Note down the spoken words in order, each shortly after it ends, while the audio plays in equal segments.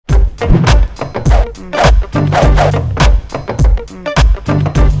Hello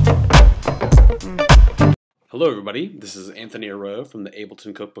everybody, this is Anthony Arroyo from the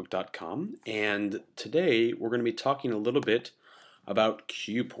AbletonCookbook.com, and today we're going to be talking a little bit about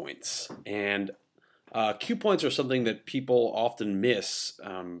cue points. And cue points are something that people often miss,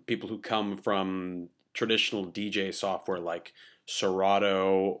 people who come from traditional DJ software like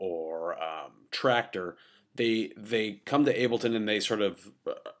Serato or Traktor. They come to Ableton and they sort of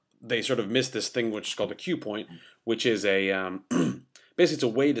miss this thing which is called a cue point, which is a basically it's a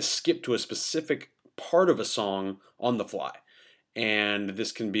way to skip to a specific part of a song on the fly. And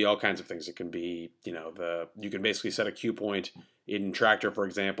this can be all kinds of things. It can be, you can basically set a cue point in Traktor, for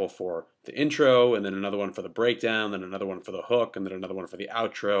example, for the intro, and then another one for the breakdown, then another one for the hook, and then another one for the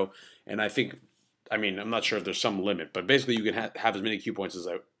outro. And I'm not sure if there's some limit, but basically you can have as many cue points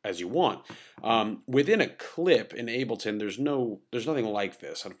as you want. Within a clip in Ableton, there's nothing like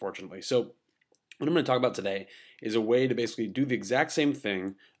this, unfortunately. So what I'm going to talk about today is a way to basically do the exact same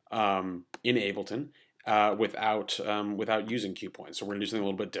thing in Ableton without using cue points. So we're going to do something a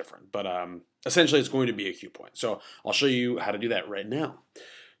little bit different, but essentially it's going to be a cue point. So I'll show you how to do that right now.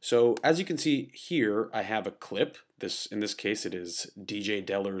 So as you can see here, I have a clip. In this case, it is DJ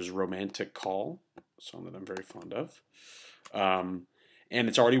Deller's Romantic Call, a song that I'm very fond of, and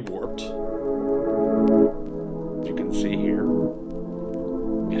it's already warped. As you can see here,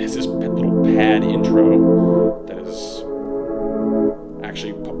 it has this little pad intro that is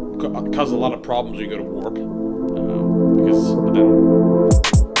actually causes a lot of problems when you go to warp, but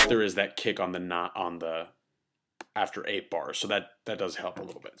then there is that kick on the after 8 bars, so that does help a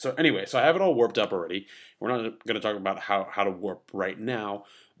little bit. So anyway, so I have it all warped up already. We're not going to talk about how to warp right now,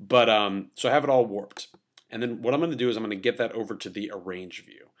 but so I have it all warped, and then what I'm going to do is I'm going to get that over to the arrange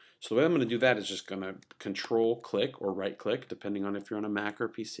view. So the way I'm going to do that is just going to control click or right click, depending on if you're on a Mac or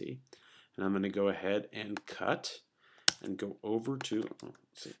PC, and I'm going to go ahead and cut and go over to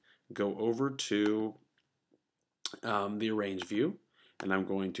the arrange view, and I'm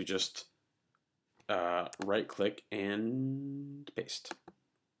going to just right click and paste.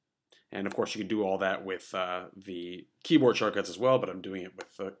 And of course you can do all that with the keyboard shortcuts as well, but I'm doing it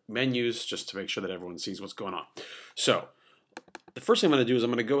with the menus just to make sure that everyone sees what's going on. So the first thing I'm going to do is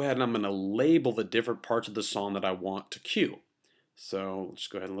I'm going to go ahead and I'm going to label the different parts of the song that I want to cue. So let's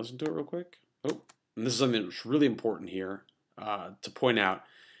go ahead and listen to it real quick. Oh, and this is something that's really important here to point out.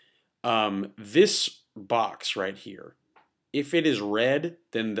 This box right here, if it is red,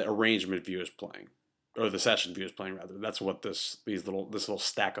 then the arrangement view is playing, or the session view is playing rather. That's what this little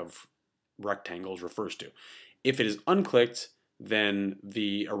stack of rectangles refers to. If it is unclicked, then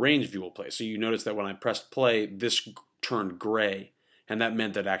the arrange view will play. So you notice that when I pressed play, this turned gray, and that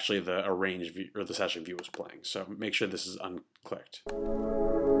meant that actually the arrange view or the session view was playing. So make sure this is unclicked.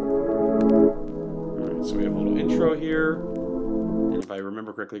 Alright, so we have a little intro here, and if I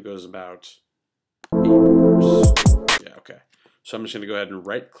remember correctly, it goes about 8 bars. Yeah, okay. So I'm just going to go ahead and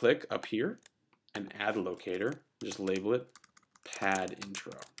right click up here and add locator. Just label it pad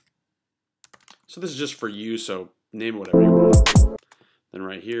intro. So this is just for you, so name it whatever you want. Then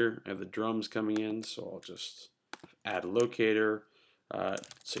right here, I have the drums coming in, so I'll just add locator,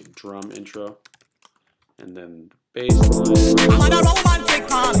 say drum intro, and then bass line.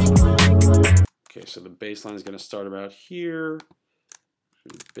 Okay, so the bass line is going to start about here.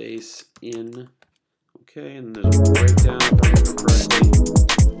 Bass in. Okay, and there's a breakdown if I remember correctly.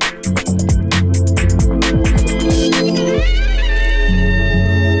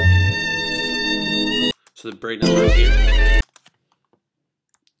 So the breakdown right here.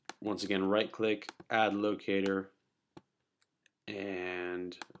 Once again, right click, add locator,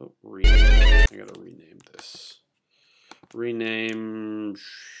 and rename. I gotta rename this. Rename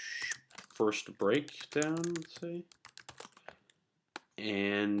first breakdown, let's say.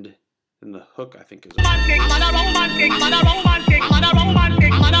 And then the hook, I think, is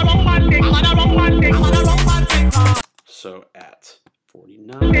so at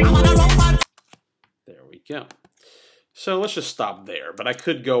 49. There we go. So let's just stop there. But I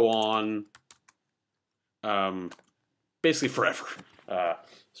could go on basically forever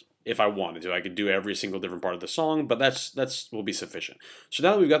if I wanted to. I could do every single different part of the song, but that's will be sufficient. So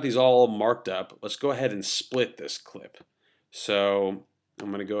now that we've got these all marked up, let's go ahead and split this clip. So I'm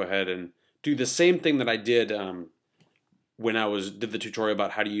going to go ahead and do the same thing that I did when I did the tutorial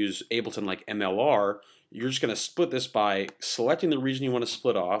about how to use Ableton like MLR. You're just going to split this by selecting the region you want to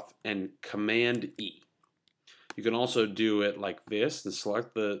split off and Command E. You can also do it like this and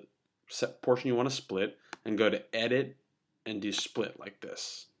select the portion you want to split and go to Edit and do Split like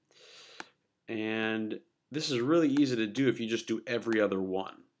this. And this is really easy to do if you just do every other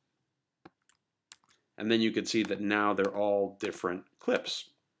one. And then you can see that now they're all different clips.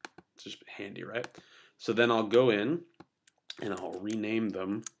 It's just handy, right? So then I'll go in and I'll rename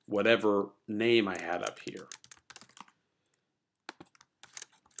them whatever name I had up here.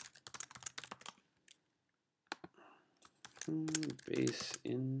 Base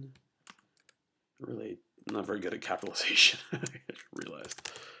in, really not very good at capitalization. I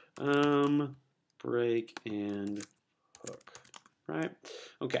realized. Break and hook, right?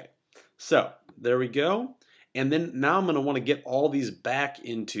 Okay, so there we go. And then now I'm going to want to get all these back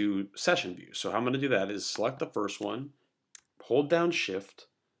into session view. So how I'm going to do that is select the first one, hold down Shift,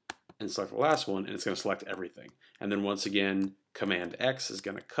 and select the last one, and it's going to select everything. And then once again, Command X is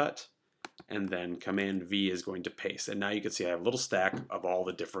going to cut, and then Command V is going to paste. And now you can see I have a little stack of all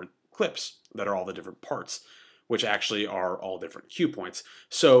the different clips that are all the different parts, which actually are all different cue points.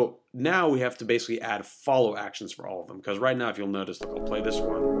 So now we have to basically add follow actions for all of them, because right now if you'll notice, look, I'll play this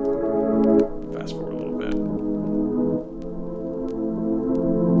one, fast forward a little bit.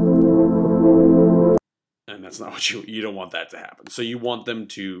 And that's not what you don't want that to happen. So you want them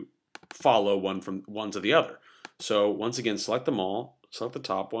to follow one to the other. So once again, select them all, select the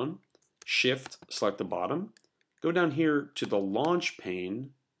top one, Shift, select the bottom, go down here to the launch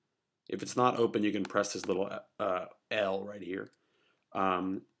pane. If it's not open, you can press this little L right here.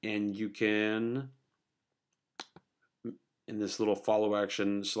 And you can, in this little follow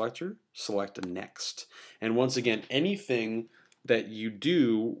action selector, select next. And once again, anything that you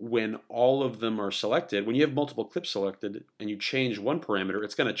do when all of them are selected, when you have multiple clips selected and you change one parameter,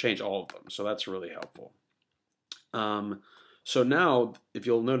 it's going to change all of them. So that's really helpful. So now, if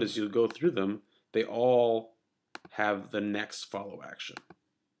you'll notice, you'll go through them, they all have the next follow action.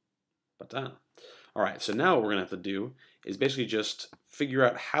 All right, so now what we're going to have to do is basically just figure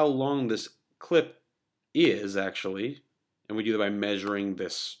out how long this clip is actually, and we do that by measuring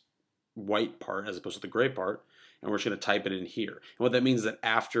this white part as opposed to the gray part, and we're just going to type it in here. And what that means is that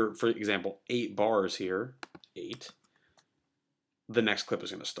after, for example, 8 bars here, 8, the next clip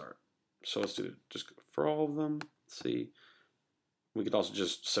is going to start. So let's do it just for all of them. Let's see. We could also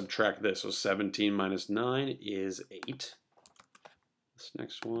just subtract this. So 17 minus 9 is 8. This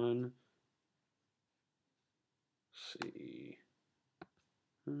next one. Let's see.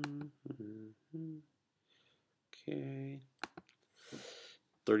 Okay.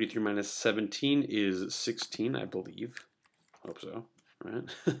 33 minus 17 is 16, I believe. Hope so, right?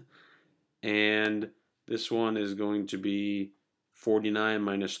 And this one is going to be 49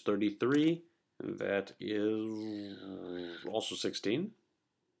 minus 33. And that is also 16.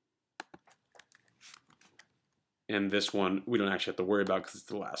 And this one, we don't actually have to worry about because it's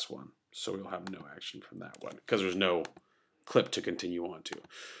the last one. So we'll have no action from that one because there's no clip to continue on to.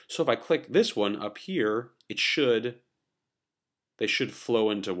 So if I click this one up here, they should flow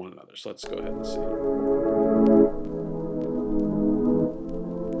into one another. So let's go ahead and see.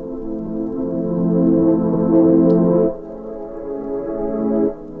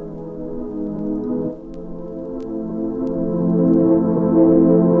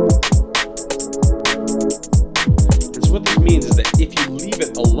 If you leave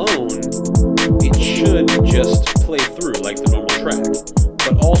it alone, it should just play through like the normal track.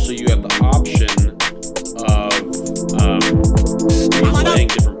 But also you have the option of playing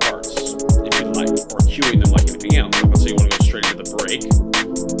different parts if you'd like, or cueing them like anything else. Like, let's say you want to go straight into the break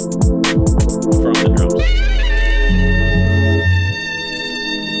from the drums.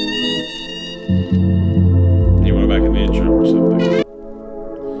 And you want to go back in the intro or something.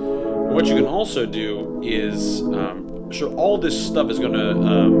 And what you can also do is so all this stuff is going to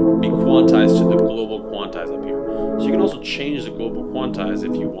be quantized to the global quantize up here. So you can also change the global quantize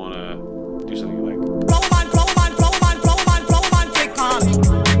if you want to do something like.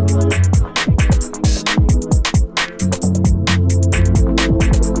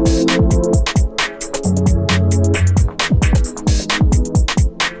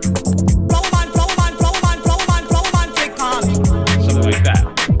 Something like that.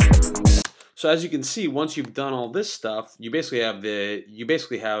 So as you can see, once you've done all this stuff, you basically have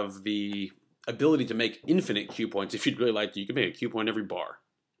the ability to make infinite cue points. If you'd really like to, you can make a cue point every bar.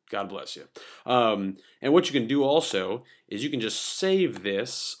 God bless you. And what you can do also is you can just save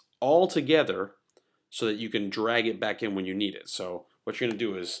this all together so that you can drag it back in when you need it. So what you're going to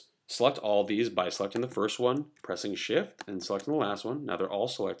do is select all these by selecting the first one, pressing Shift, and selecting the last one. Now they're all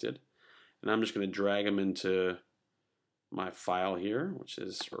selected. And I'm just going to drag them into my file here, which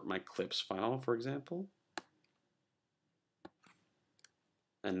is my clips file, for example.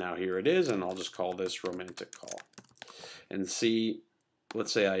 And now here it is, and I'll just call this Romantic Call. And see,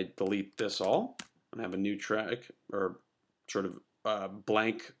 let's say I delete this all and have a new track, or sort of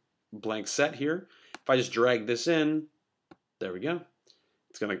blank set here. If I just drag this in, there we go.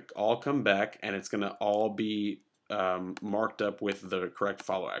 It's going to all come back, and it's going to all be marked up with the correct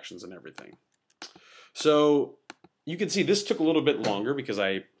follow actions and everything. So you can see this took a little bit longer because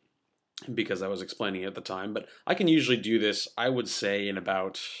I was explaining it at the time, but I can usually do this, I would say, in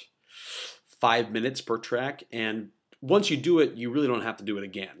about 5 minutes per track, and once you do it, you really don't have to do it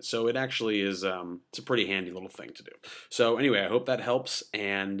again. So it actually is it's a pretty handy little thing to do. So anyway, I hope that helps,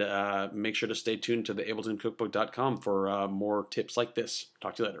 and make sure to stay tuned to the AbletonCookbook.com for more tips like this.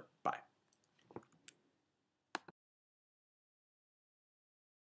 Talk to you later. Bye.